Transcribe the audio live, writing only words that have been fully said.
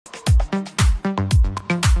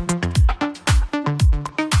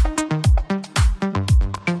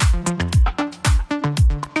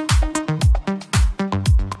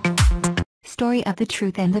Story of the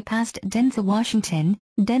Truth and the Past. Denzel Washington,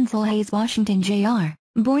 Denzel Hayes Washington Jr.,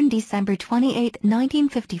 born December 28,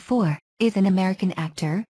 1954, is an American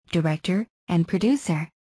actor, director, and producer.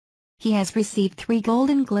 He has received 3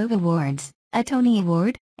 Golden Globe Awards, a Tony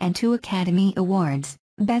Award, and 2 Academy Awards,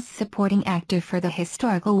 Best Supporting Actor for the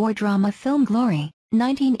historical war drama film Glory,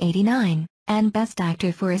 1989, and Best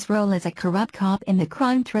Actor for his role as a corrupt cop in the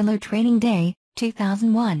crime thriller Training Day,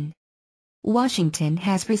 2001. Washington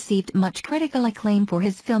has received much critical acclaim for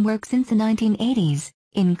his film work since the 1980s,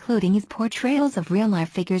 including his portrayals of real-life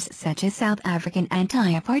figures such as South African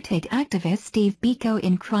anti-apartheid activist Steve Biko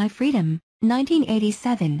in Cry Freedom,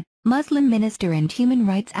 1987, Muslim minister and human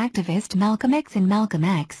rights activist Malcolm X in Malcolm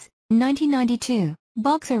X, 1992,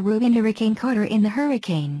 boxer Rubin Hurricane Carter in The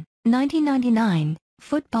Hurricane, 1999,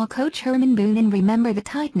 football coach Herman Boone in Remember the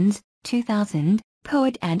Titans, 2000,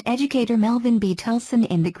 poet and educator Melvin B. Tulson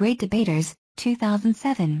in The Great Debaters,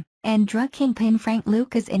 2007, and drug kingpin Frank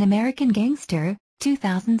Lucas in American Gangster,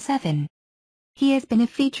 2007. He has been a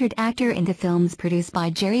featured actor in the films produced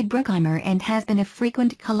by Jerry Bruckheimer and has been a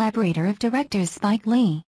frequent collaborator of directors Spike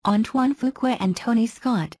Lee, Antoine Fuqua and Tony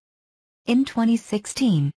Scott. In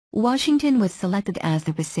 2016, Washington was selected as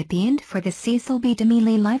the recipient for the Cecil B.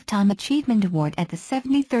 DeMille Lifetime Achievement Award at the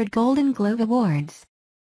 73rd Golden Globe Awards.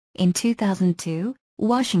 In 2002,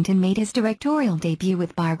 Washington made his directorial debut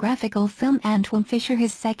with biographical film Antwon Fisher.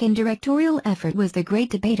 His second directorial effort was The Great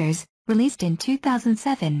Debaters, released in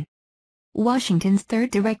 2007. Washington's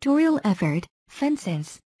third directorial effort,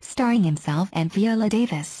 Fences, starring himself and Viola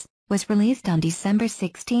Davis, was released on December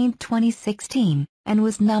 16, 2016, and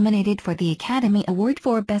was nominated for the Academy Award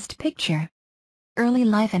for Best Picture. Early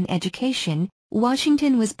life and education.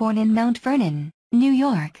 Washington was born in Mount Vernon, New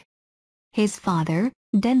York. His father,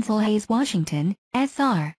 Denzel Hayes Washington,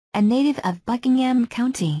 Sr., a native of Buckingham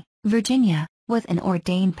County, Virginia, was an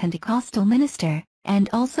ordained Pentecostal minister, and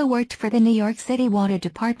also worked for the New York City Water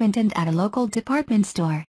Department and at a local department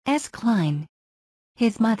store, S. Klein.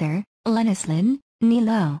 His mother, Lenislyn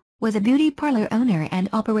Nilo, was a beauty parlor owner and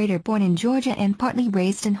operator born in Georgia and partly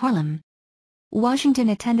raised in Harlem. Washington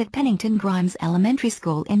attended Pennington Grimes Elementary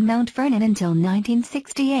School in Mount Vernon until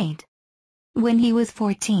 1968. When he was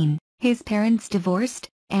 14, his parents divorced,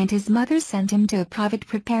 and his mother sent him to a private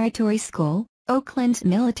preparatory school, Oakland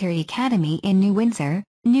Military Academy in New Windsor,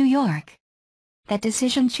 New York. "That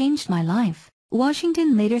decision changed my life,"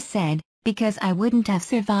 Washington later said, "because I wouldn't have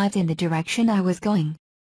survived in the direction I was going.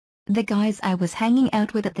 The guys I was hanging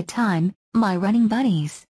out with at the time, my running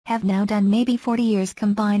buddies, have now done maybe 40 years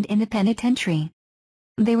combined in the penitentiary.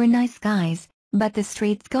 They were nice guys, but the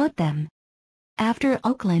streets got them." After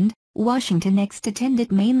Oakland, Washington next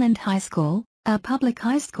attended Mainland High School, a public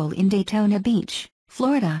high school in Daytona Beach,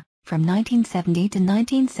 Florida, from 1970 to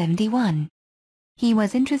 1971. He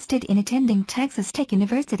was interested in attending Texas Tech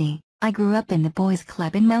University. "I grew up in the boys'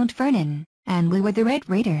 club in Mount Vernon, and we were the Red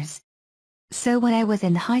Raiders. So when I was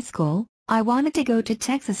in high school, I wanted to go to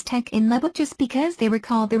Texas Tech in Lubbock just because they were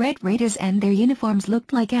called the Red Raiders and their uniforms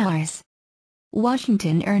looked like ours."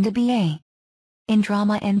 Washington earned a B.A. in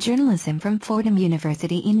drama and journalism from Fordham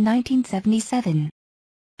University in 1977.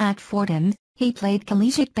 At Fordham, he played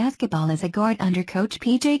collegiate basketball as a guard under coach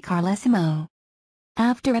P.J. Carlesimo.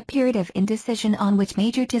 After a period of indecision on which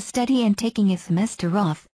major to study and taking a semester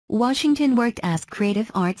off, Washington worked as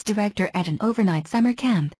creative arts director at an overnight summer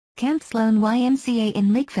camp, Camp Sloan YMCA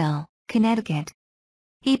in Lakeville, Connecticut.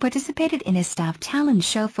 He participated in a staff talent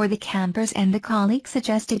show for the campers and the colleagues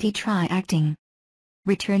suggested he try acting.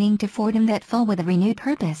 Returning to Fordham that fall with a renewed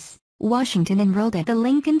purpose, Washington enrolled at the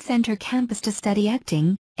Lincoln Center campus to study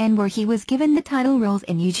acting, and where he was given the title roles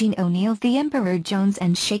in Eugene O'Neill's The Emperor Jones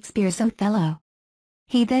and Shakespeare's Othello.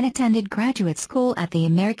 He then attended graduate school at the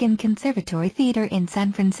American Conservatory Theater in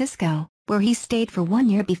San Francisco, where he stayed for 1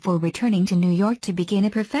 year before returning to New York to begin a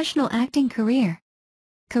professional acting career.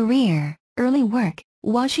 Early work.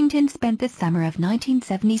 Washington spent the summer of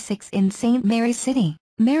 1976 in St. Mary's City,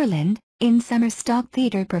 Maryland, in summer stock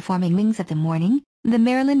theater performing Wings of the Morning, the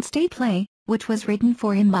Maryland State Play, which was written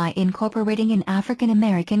for him by incorporating an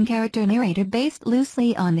African-American character narrator based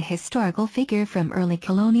loosely on the historical figure from early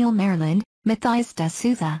colonial Maryland, Matthias da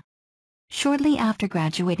Souza. Shortly after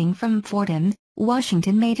graduating from Fordham,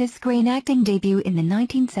 Washington made his screen acting debut in the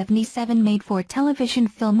 1977 made-for-television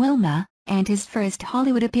film Wilma, and his first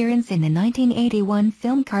Hollywood appearance in the 1981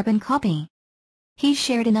 film Carbon Copy. He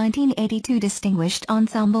shared a 1982 Distinguished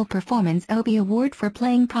Ensemble Performance Obie Award for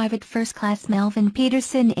playing Private First Class Melvin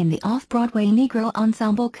Peterson in the off-Broadway Negro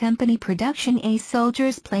Ensemble Company production A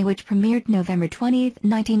Soldier's Play, which premiered November 20,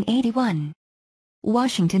 1981.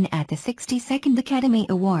 Washington at the 62nd Academy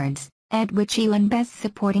Awards, at which he won Best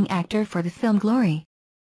Supporting Actor for the film Glory.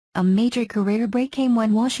 A major career break came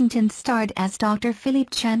when Washington starred as Dr. Philip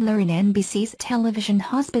Chandler in NBC's television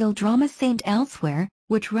hospital drama Saint Elsewhere,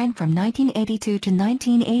 which ran from 1982 to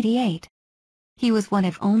 1988. He was one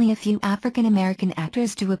of only a few African-American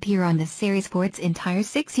actors to appear on the series for its entire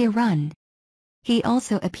 6-year run. He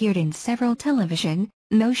also appeared in several television,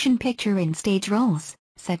 motion picture and stage roles,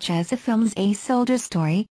 such as the films A Soldier's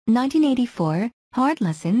Story, 1984, Hard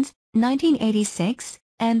Lessons, 1986,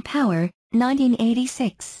 and Power,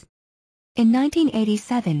 1986. In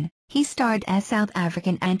 1987, he starred as South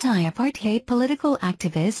African anti-apartheid political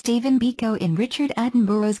activist Stephen Biko in Richard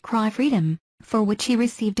Attenborough's Cry Freedom, for which he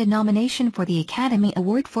received a nomination for the Academy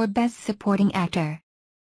Award for Best Supporting Actor.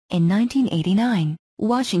 In 1989,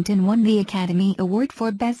 Washington won the Academy Award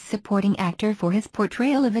for Best Supporting Actor for his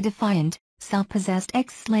portrayal of a defiant, self-possessed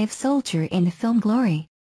ex-slave soldier in the film Glory.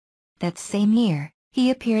 That same year,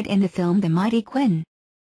 he appeared in the film The Mighty Quinn,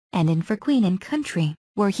 and in For Queen and Country,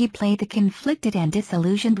 where he played the conflicted and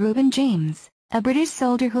disillusioned Reuben James, a British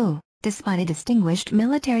soldier who, despite a distinguished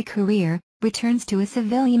military career, returns to a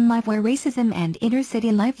civilian life where racism and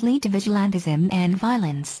inner-city life lead to vigilantism and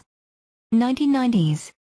violence.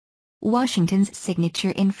 1990s. Washington's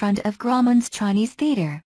signature in front of Grauman's Chinese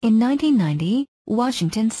Theater. In 1990,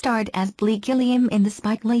 Washington starred as Blee Gilliam in the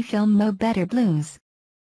Spike Lee film Mo Better Blues.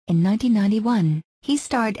 In 1991, he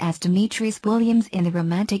starred as Demetrius Williams in the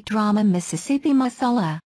romantic drama Mississippi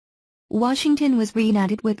Masala. Washington was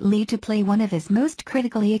reunited with Lee to play one of his most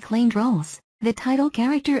critically acclaimed roles, the title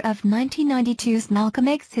character of 1992's Malcolm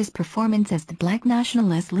X. His performance as the black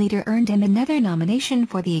nationalist leader earned him another nomination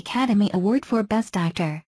for the Academy Award for Best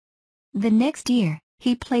Actor. The next year,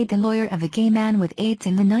 he played the lawyer of a gay man with AIDS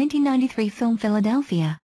in the 1993 film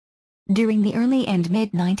Philadelphia. During the early and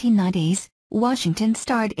mid-1990s, Washington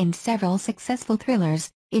starred in several successful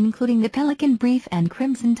thrillers, including The Pelican Brief and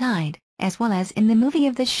Crimson Tide, as well as in the movie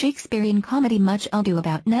of the Shakespearean comedy Much Ado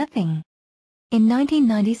About Nothing. In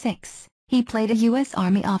 1996, he played a U.S.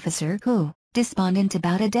 Army officer who, despondent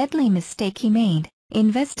about a deadly mistake he made,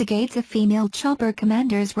 investigates a female chopper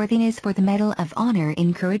commander's worthiness for the Medal of Honor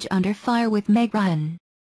in Courage Under Fire with Meg Ryan.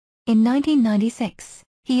 In 1996,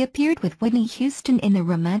 he appeared with Whitney Houston in the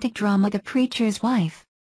romantic drama The Preacher's Wife.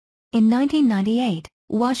 In 1998,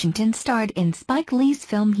 Washington starred in Spike Lee's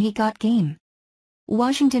film He Got Game.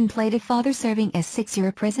 Washington played a father serving a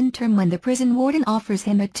 6-year prison term when the prison warden offers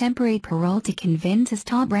him a temporary parole to convince his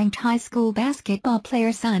top-ranked high school basketball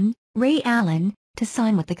player son, Ray Allen, to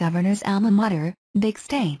sign with the governor's alma mater, Big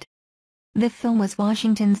State. The film was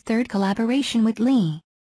Washington's third collaboration with Lee.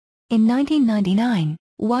 In 1999,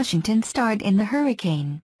 Washington starred in The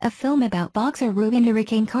Hurricane, a film about boxer Rubin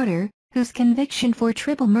 "Hurricane" Carter, whose conviction for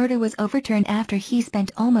triple murder was overturned after he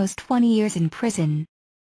spent almost 20 years in prison.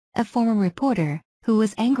 A former reporter, who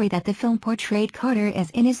was angry that the film portrayed Carter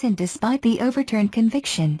as innocent despite the overturned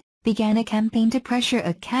conviction, began a campaign to pressure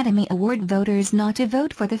Academy Award voters not to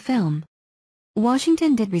vote for the film.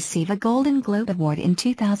 Washington did receive a Golden Globe Award in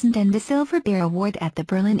 2000 and the Silver Bear Award at the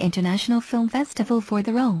Berlin International Film Festival for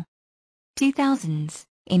the role. 2000s.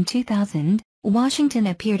 In 2000, Washington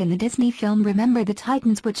appeared in the Disney film Remember the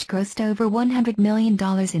Titans, which grossed over $100 million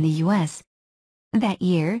in the U.S. That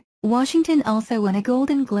year, Washington also won a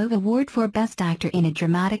Golden Globe Award for Best Actor in a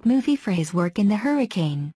Dramatic Movie for his work in The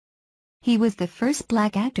Hurricane. He was the first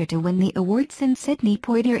black actor to win the award since Sidney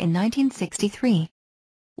Poitier in 1963.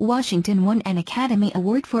 Washington won an Academy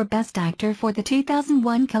Award for Best Actor for the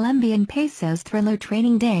 2001 Colombian Pesos thriller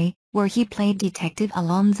Training Day, where he played Detective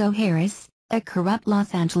Alonzo Harris, a corrupt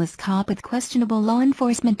Los Angeles cop with questionable law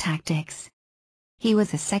enforcement tactics. He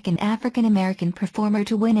was the second African-American performer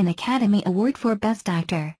to win an Academy Award for Best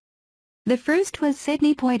Actor. The first was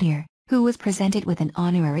Sidney Poitier, who was presented with an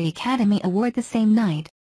honorary Academy Award the same night.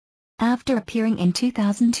 After appearing in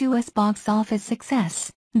 2002's box office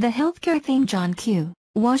success, The Healthcare Thing John Q.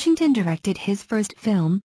 Washington directed his first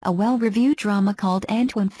film, a well-reviewed drama called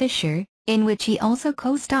Antoine Fisher, in which he also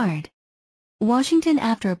co-starred. Washington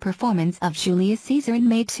after a performance of Julius Caesar in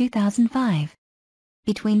May 2005.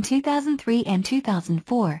 Between 2003 and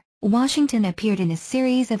 2004, Washington appeared in a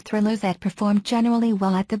series of thrillers that performed generally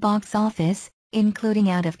well at the box office, including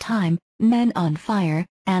Out of Time, Men on Fire,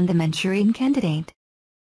 and The Manchurian Candidate.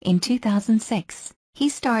 In 2006, he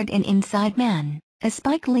starred in Inside Man, a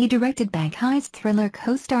Spike Lee-directed bank heist thriller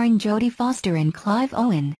co-starring Jodie Foster and Clive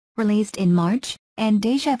Owen, released in March, and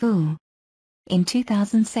Deja Vu. In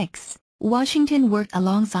 2006, Washington worked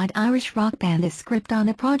alongside Irish rock band The Script on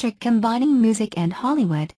a project combining music and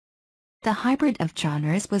Hollywood. The hybrid of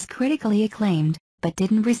genres was critically acclaimed, but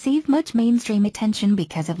didn't receive much mainstream attention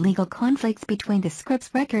because of legal conflicts between the script's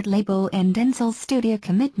record label and Denzel's studio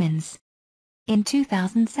commitments. In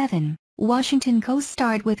 2007, Washington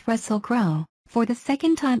co-starred with Russell Crowe, for the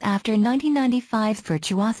second time after 1995's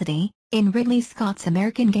Virtuosity, in Ridley Scott's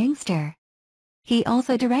American Gangster. He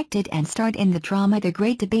also directed and starred in the drama The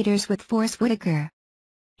Great Debaters with Forest Whitaker.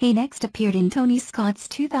 He next appeared in Tony Scott's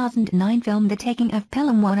 2009 film The Taking of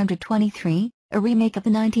Pelham 123, a remake of the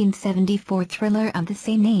 1974 thriller of the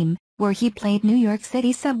same name, where he played New York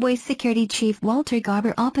City subway security chief Walter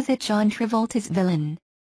Garber opposite John Travolta's villain.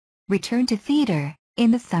 Return to theater.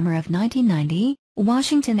 In the summer of 1990,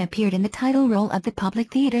 Washington appeared in the title role of the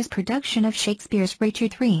Public Theater's production of Shakespeare's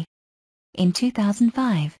Richard III. In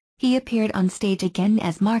 2005, he appeared on stage again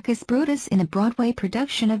as Marcus Brutus in a Broadway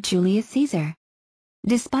production of Julius Caesar.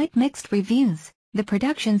 Despite mixed reviews, the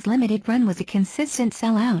production's limited run was a consistent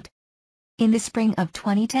sellout. In the spring of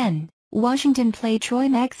 2010, Washington played Troy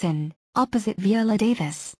Maxon, opposite Viola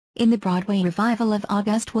Davis, in the Broadway revival of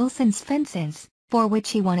August Wilson's Fences, for which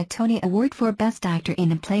he won a Tony Award for Best Actor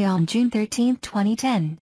in a Play on June 13,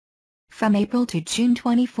 2010. From April to June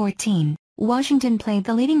 2014, Washington played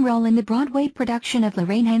the leading role in the Broadway production of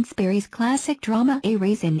Lorraine Hansberry's classic drama A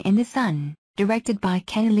Raisin in the Sun, directed by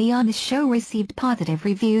Kenny Leon. The show received positive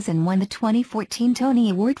reviews and won the 2014 Tony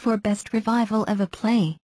Award for Best Revival of a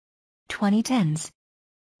Play. 2010s.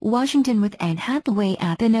 Washington with Anne Hathaway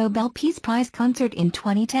at the Nobel Peace Prize concert in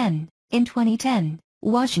 2010. In 2010,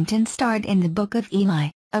 Washington starred in The Book of Eli,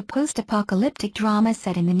 a post-apocalyptic drama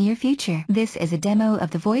set in the near future. This is a demo of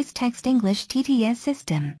the voice-text English TTS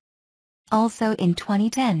system. Also in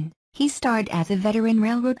 2010, he starred as a veteran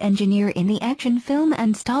railroad engineer in the action film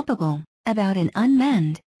Unstoppable, about an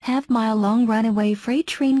unmanned, half-mile-long runaway freight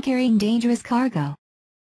train carrying dangerous cargo.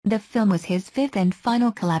 The film was his fifth and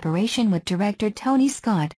final collaboration with director Tony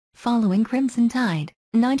Scott, following Crimson Tide,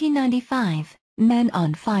 1995, Men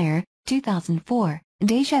on Fire, 2004,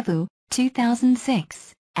 Deja Vu,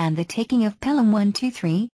 2006, and The Taking of Pelham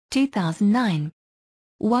 123, 2009.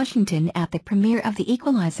 Washington at the premiere of The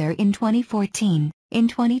Equalizer in 2014. In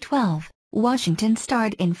 2012, Washington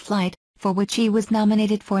starred in Flight, for which he was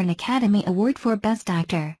nominated for an Academy Award for Best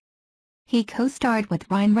Actor. He co-starred with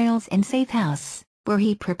Ryan Reynolds in Safe House, where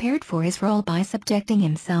he prepared for his role by subjecting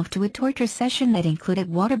himself to a torture session that included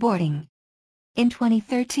waterboarding. In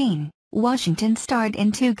 2013, Washington starred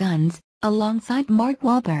in Two Guns, alongside Mark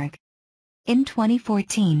Wahlberg. In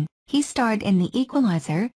 2014, he starred in The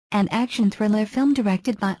Equalizer, an action thriller film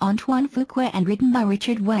directed by Antoine Fuqua and written by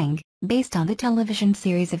Richard Wang, based on the television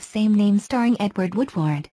series of same name starring Edward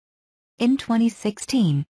Woodward. In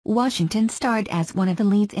 2016, Washington starred as one of the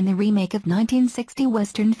leads in the remake of 1960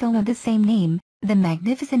 Western film of the same name, The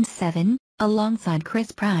Magnificent Seven, alongside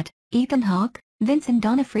Chris Pratt, Ethan Hawke, Vincent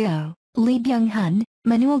D'Onofrio, Lee Byung-hun,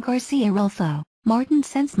 Manuel Garcia-Rolfo, Martin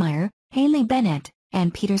Sensmeyer, Haley Bennett,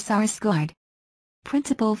 and Peter Sarsgaard.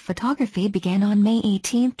 Principal photography began on May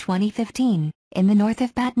 18, 2015, in the north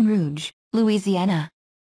of Baton Rouge, Louisiana.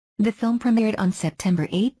 The film premiered on September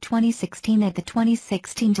 8, 2016 at the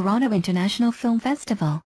 2016 Toronto International Film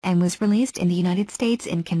Festival, and was released in the United States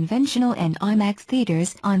in conventional and IMAX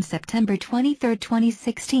theaters on September 23,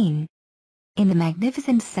 2016. In The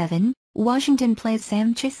Magnificent Seven, Washington plays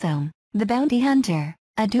Sam Chisholm, the bounty hunter,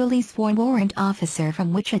 a duly sworn warrant officer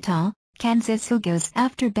from Wichita, Kansas who goes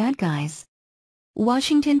after bad guys.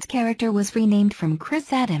 Washington's character was renamed from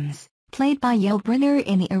Chris Adams, played by Yul Brynner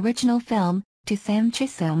in the original film, to Sam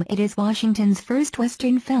Chisholm. It is Washington's first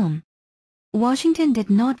Western film. Washington did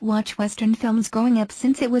not watch Western films growing up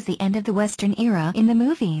since it was the end of the Western era in the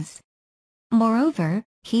movies. Moreover,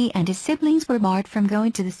 he and his siblings were barred from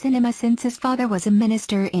going to the cinema since his father was a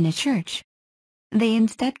minister in a church. They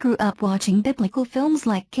instead grew up watching biblical films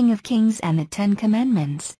like King of Kings and the Ten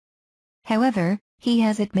Commandments. However, he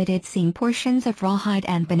has admitted seeing portions of Rawhide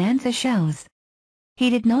and Bonanza shows. He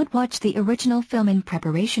did not watch the original film in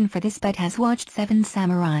preparation for this but has watched Seven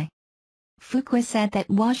Samurai. Fuqua said that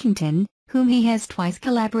Washington, whom he has twice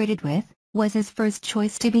collaborated with, was his first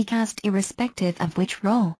choice to be cast irrespective of which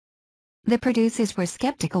role. The producers were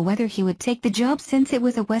skeptical whether he would take the job since it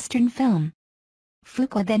was a Western film.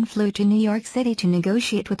 Fuqua then flew to New York City to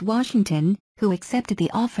negotiate with Washington, who accepted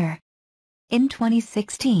the offer. In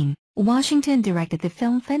 2016, Washington directed the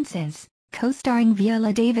film Fences, co-starring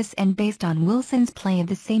Viola Davis and based on Wilson's play of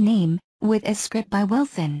the same name, with a script by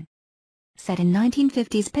Wilson. Set in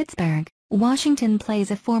 1950s Pittsburgh, Washington plays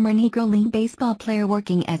a former Negro League baseball player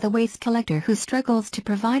working as a waste collector who struggles to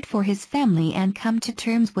provide for his family and come to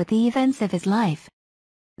terms with the events of his life.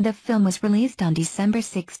 The film was released on December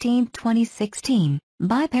 16, 2016,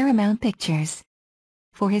 by Paramount Pictures.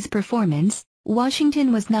 For his performance,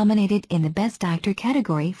 Washington was nominated in the Best Actor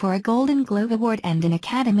category for a Golden Globe Award and an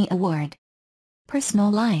Academy Award.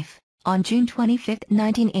 Personal life. On June 25,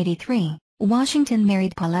 1983, Washington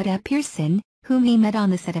married Pauletta Pearson, whom he met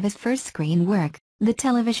on the set of his first screen work, the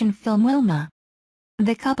television film Wilma.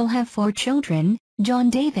 The couple have 4 children,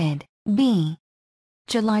 John David, B.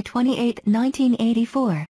 July 28,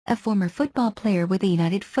 1984, a former football player with the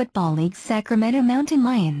United Football League's Sacramento Mountain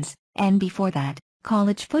Lions, and before that,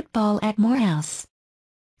 college football at Morehouse.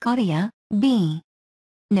 Claudia, B.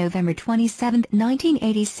 November 27,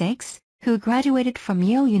 1986, who graduated from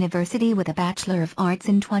Yale University with a Bachelor of Arts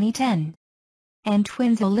in 2010. And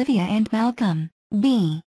twins Olivia and Malcolm,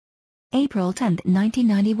 B. April 10,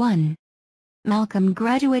 1991. Malcolm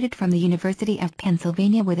graduated from the University of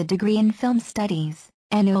Pennsylvania with a degree in film studies,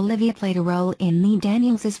 and Olivia played a role in Lee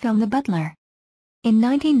Daniels' film The Butler. In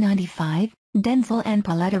 1995, Denzel and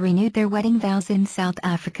Pauletta renewed their wedding vows in South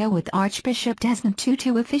Africa with Archbishop Desmond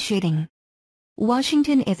Tutu officiating.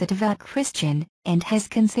 Washington is a devout Christian, and has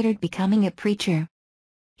considered becoming a preacher.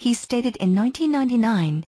 He stated in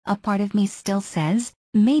 1999, "A part of me still says,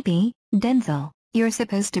 maybe, Denzel, you're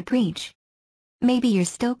supposed to preach. Maybe you're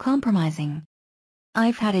still compromising.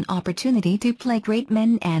 I've had an opportunity to play great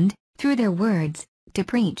men and, through their words, to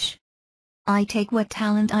preach. I take what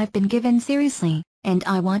talent I've been given seriously, and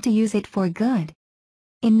I want to use it for good."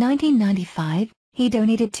 In 1995, he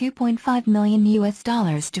donated $2.5 million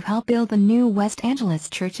to help build the new West Angeles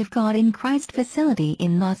Church of God in Christ facility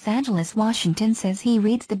in Los Angeles. Washington says he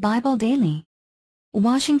reads the Bible daily.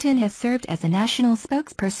 Washington has served as a national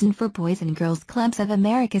spokesperson for Boys and Girls Clubs of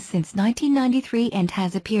America since 1993 and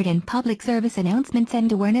has appeared in public service announcements and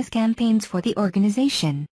awareness campaigns for the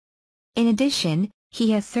organization. In addition,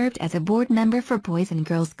 he has served as a board member for Boys and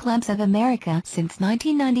Girls Clubs of America since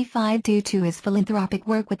 1995 due to his philanthropic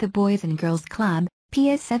work with the Boys and Girls Club.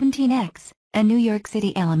 PS17X, a New York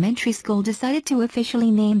City elementary school decided to officially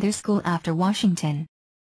name their school after Washington.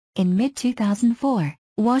 In mid-2004,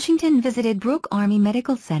 Washington visited Brooke Army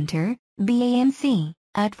Medical Center, BAMC,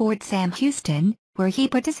 at Fort Sam Houston, where he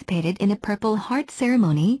participated in a Purple Heart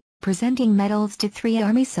ceremony, presenting medals to 3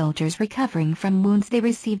 Army soldiers recovering from wounds they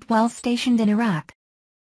received while stationed in Iraq.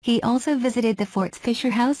 He also visited the Fort's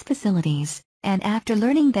Fisher House facilities, and after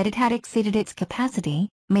learning that it had exceeded its capacity,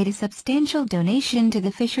 made a substantial donation to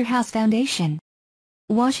the Fisher House Foundation.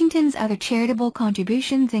 Washington's other charitable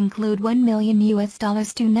contributions include $1 million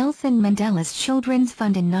to Nelson Mandela's Children's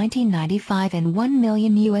Fund in 1995 and $1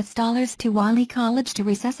 million to Wiley College to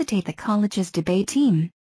resuscitate the college's debate team.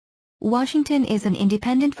 Washington is an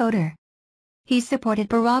independent voter. He supported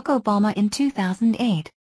Barack Obama in 2008.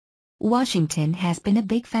 Washington has been a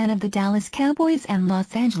big fan of the Dallas Cowboys and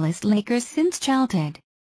Los Angeles Lakers since childhood.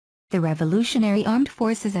 The Revolutionary Armed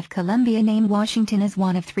Forces of Colombia named Washington as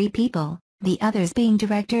one of 3 people, the others being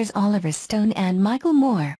directors Oliver Stone and Michael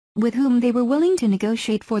Moore, with whom they were willing to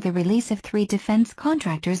negotiate for the release of 3 defense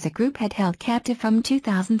contractors the group had held captive from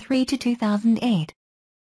 2003 to 2008.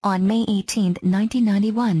 On May 18,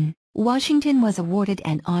 1991, Washington was awarded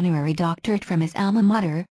an honorary doctorate from his alma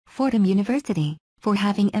mater, Fordham University, for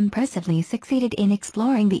having impressively succeeded in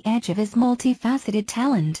exploring the edge of his multifaceted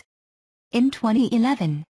talent. In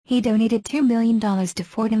 2011, he donated $2 million to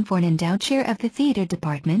Fordham for an endowed share of the theater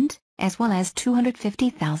department, as well as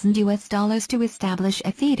 $250,000 to establish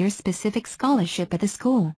a theater-specific scholarship at the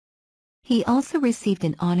school. He also received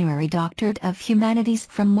an honorary doctorate of humanities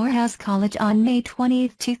from Morehouse College on May 20,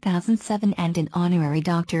 2007 and an honorary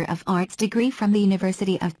Doctor of Arts degree from the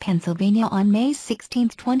University of Pennsylvania on May 16,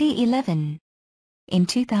 2011. In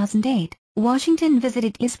 2008, Washington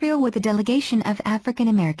visited Israel with a delegation of African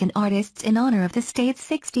American artists in honor of the state's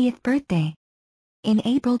 60th birthday. In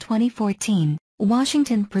April 2014,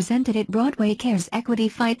 Washington presented at Broadway Cares Equity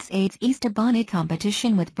Fights AIDS Easter Bonnet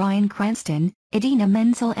competition with Bryan Cranston, Idina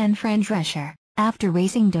Menzel and Fran Drescher, after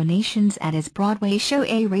raising donations at his Broadway show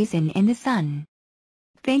A Raisin in the Sun.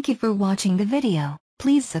 Thank you for watching the video.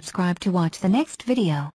 Please subscribe to watch the next video.